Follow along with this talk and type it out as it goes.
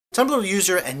Tumblr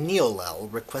user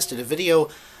Neolel requested a video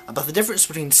about the difference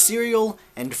between serial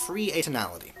and free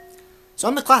atonality. So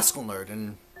I'm the classical nerd,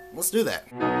 and let's do that.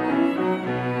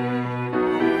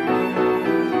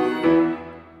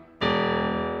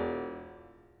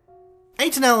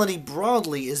 Atonality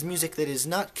broadly is music that is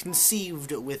not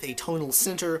conceived with a tonal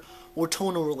center or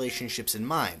tonal relationships in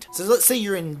mind. So let's say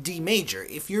you're in D major.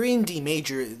 If you're in D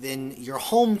major, then your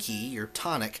home key, your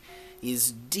tonic,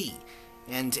 is D.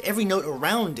 And every note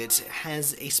around it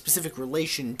has a specific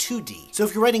relation to D. So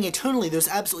if you're writing atonally, there's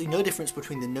absolutely no difference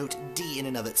between the note D in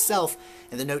and of itself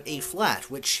and the note A flat,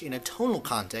 which in a tonal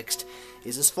context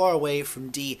is as far away from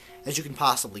D as you can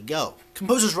possibly go.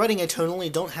 Composers writing atonally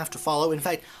don't have to follow, in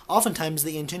fact, oftentimes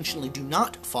they intentionally do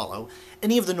not follow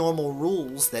any of the normal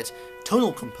rules that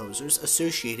tonal composers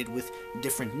associated with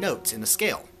different notes in a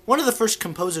scale. One of the first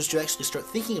composers to actually start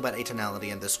thinking about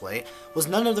atonality in this way was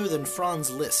none other than Franz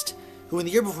Liszt, who in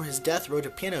the year before his death wrote a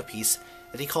piano piece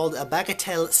that he called a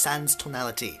bagatelle sans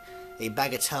tonalité, a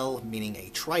bagatelle meaning a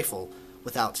trifle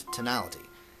without tonality.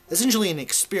 Essentially an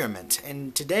experiment,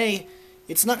 and today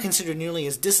it's not considered nearly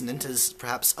as dissonant as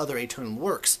perhaps other atonal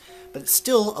works, but it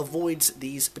still avoids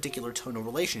these particular tonal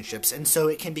relationships, and so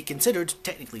it can be considered,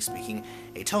 technically speaking,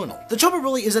 atonal. The trouble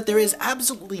really is that there is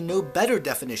absolutely no better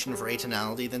definition for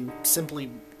atonality than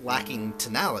simply lacking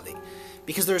tonality,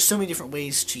 because there are so many different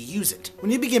ways to use it.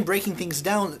 When you begin breaking things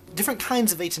down, different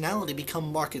kinds of atonality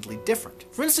become markedly different.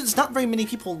 For instance, not very many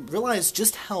people realize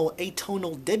just how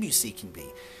atonal Debussy can be.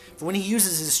 For when he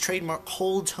uses his trademark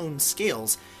whole tone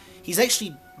scales, he's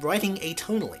actually writing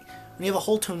atonally. When you have a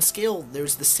whole tone scale,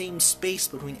 there's the same space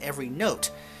between every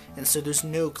note, and so there's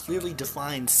no clearly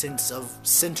defined sense of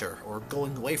center or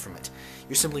going away from it.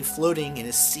 You're simply floating in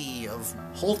a sea of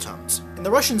whole tones. In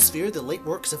the Russian sphere, the late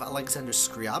works of Alexander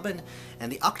Scriabin and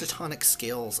the octatonic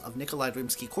scales of Nikolai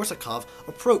Rimsky-Korsakov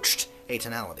approached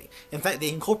atonality. In fact, they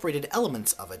incorporated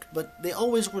elements of it, but they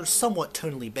always were somewhat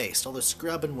tonally based, although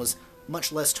Scriabin was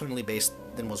much less tonally based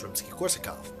than was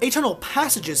Rimsky-Korsakov. Atonal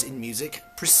passages in music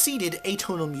preceded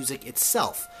atonal music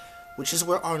itself, which is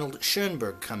where Arnold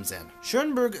Schoenberg comes in.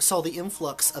 Schoenberg saw the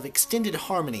influx of extended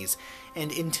harmonies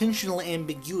and intentional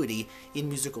ambiguity in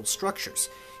musical structures.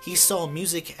 He saw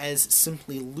music as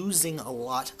simply losing a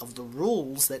lot of the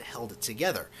rules that held it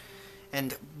together.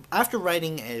 And after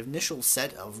writing an initial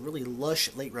set of really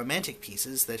lush late romantic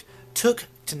pieces that took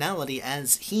tonality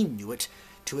as he knew it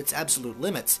to its absolute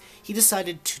limits, he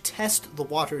decided to test the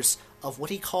waters of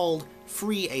what he called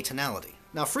free atonality.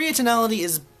 Now, free atonality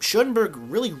is Schoenberg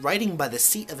really writing by the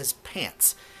seat of his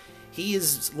pants. He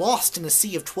is lost in a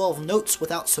sea of 12 notes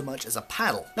without so much as a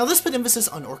paddle. Now, this put emphasis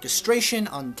on orchestration,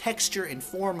 on texture and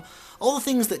form, all the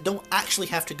things that don't actually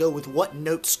have to go with what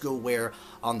notes go where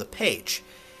on the page.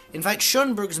 In fact,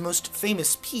 Schoenberg's most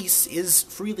famous piece is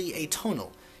freely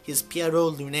atonal, his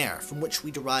Pierrot Lunaire, from which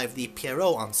we derive the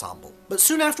Pierrot ensemble. But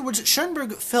soon afterwards,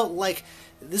 Schoenberg felt like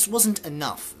this wasn't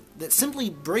enough, that simply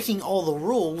breaking all the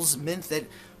rules meant that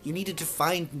you needed to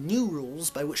find new rules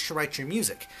by which to write your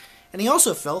music. And he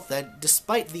also felt that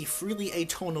despite the freely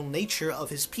atonal nature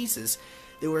of his pieces,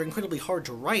 they were incredibly hard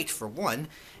to write, for one,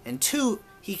 and two,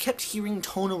 he kept hearing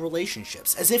tonal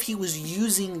relationships, as if he was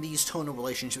using these tonal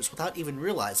relationships without even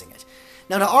realizing it.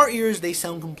 Now, to our ears, they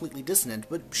sound completely dissonant,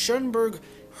 but Schoenberg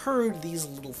heard these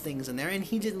little things in there, and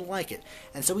he didn't like it,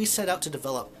 and so he set out to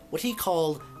develop what he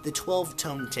called the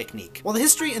 12-tone technique. While the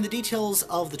history and the details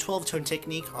of the 12-tone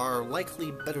technique are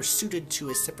likely better suited to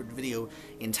a separate video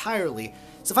entirely,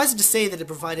 suffice it to say that it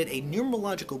provided a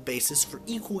numerological basis for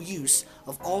equal use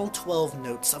of all 12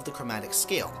 notes of the chromatic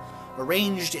scale,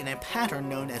 arranged in a pattern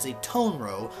known as a tone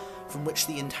row, from which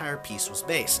the entire piece was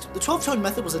based. The 12-tone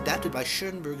method was adapted by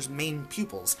Schoenberg's main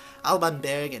pupils, Alban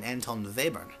Berg and Anton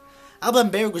Webern.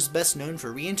 Alban Berg was best known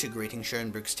for reintegrating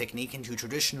Schoenberg's technique into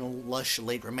traditional, lush,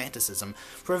 late Romanticism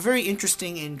for a very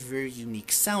interesting and very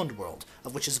unique sound world,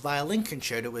 of which his violin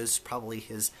concerto is probably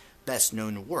his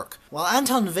best-known work, while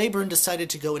Anton Webern decided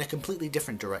to go in a completely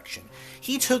different direction.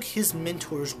 He took his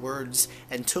mentor's words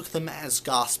and took them as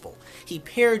gospel. He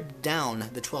pared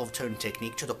down the 12-tone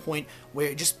technique to the point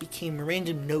where it just became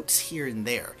random notes here and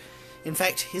there. In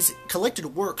fact, his collected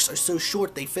works are so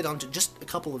short they fit onto just a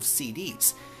couple of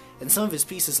CDs, and some of his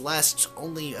pieces last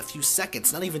only a few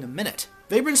seconds, not even a minute.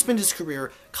 Webern spent his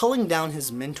career culling down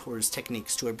his mentor's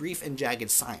techniques to a brief and jagged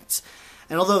science,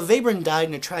 and although Webern died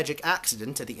in a tragic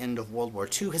accident at the end of World War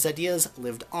II, his ideas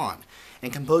lived on,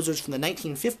 and composers from the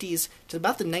 1950s to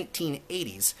about the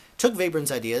 1980s took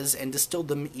Webern's ideas and distilled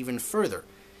them even further.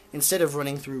 Instead of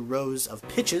running through rows of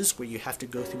pitches where you have to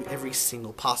go through every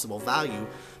single possible value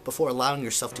before allowing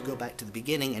yourself to go back to the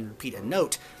beginning and repeat a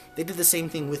note, They did the same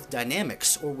thing with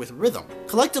dynamics or with rhythm.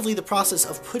 Collectively, the process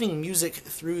of putting music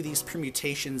through these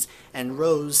permutations and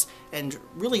rows and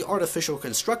really artificial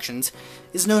constructions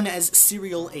is known as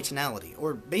serial atonality,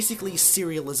 or basically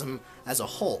serialism as a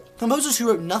whole. Composers who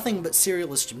wrote nothing but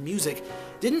serialist music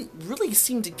didn't really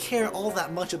seem to care all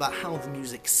that much about how the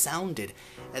music sounded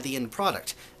at the end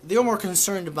product. They were more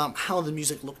concerned about how the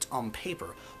music looked on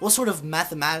paper, what sort of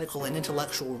mathematical and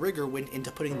intellectual rigor went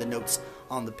into putting the notes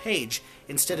on the page,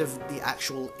 instead of the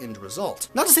actual end result.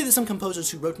 Not to say that some composers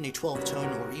who wrote in a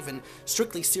 12-tone or even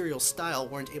strictly serial style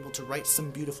weren't able to write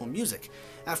some beautiful music.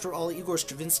 After all, Igor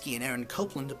Stravinsky and Aaron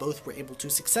Copland both were able to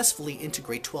successfully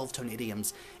integrate 12-tone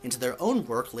idioms into their own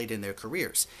work late in their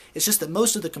careers. It's just that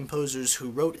most of the composers who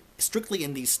wrote strictly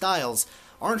in these styles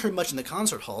aren't heard much in the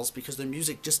concert halls because their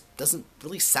music just doesn't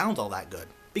really sound all that good.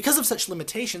 Because of such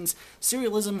limitations,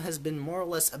 serialism has been more or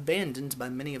less abandoned by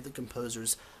many of the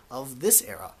composers of this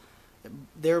era.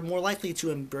 They're more likely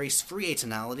to embrace free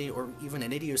atonality or even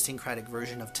an idiosyncratic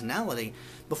version of tonality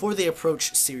before they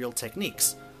approach serial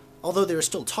techniques. Although they're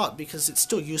still taught because it's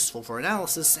still useful for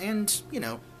analysis and,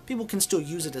 people can still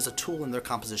use it as a tool in their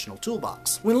compositional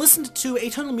toolbox. When listened to,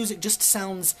 atonal music just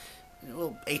sounds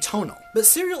atonal. But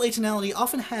serial atonality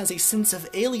often has a sense of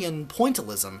alien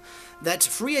pointillism that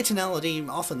free atonality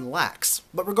often lacks.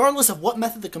 But regardless of what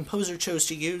method the composer chose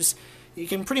to use, you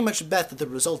can pretty much bet that the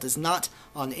result is not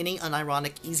on any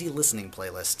unironic easy listening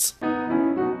playlists.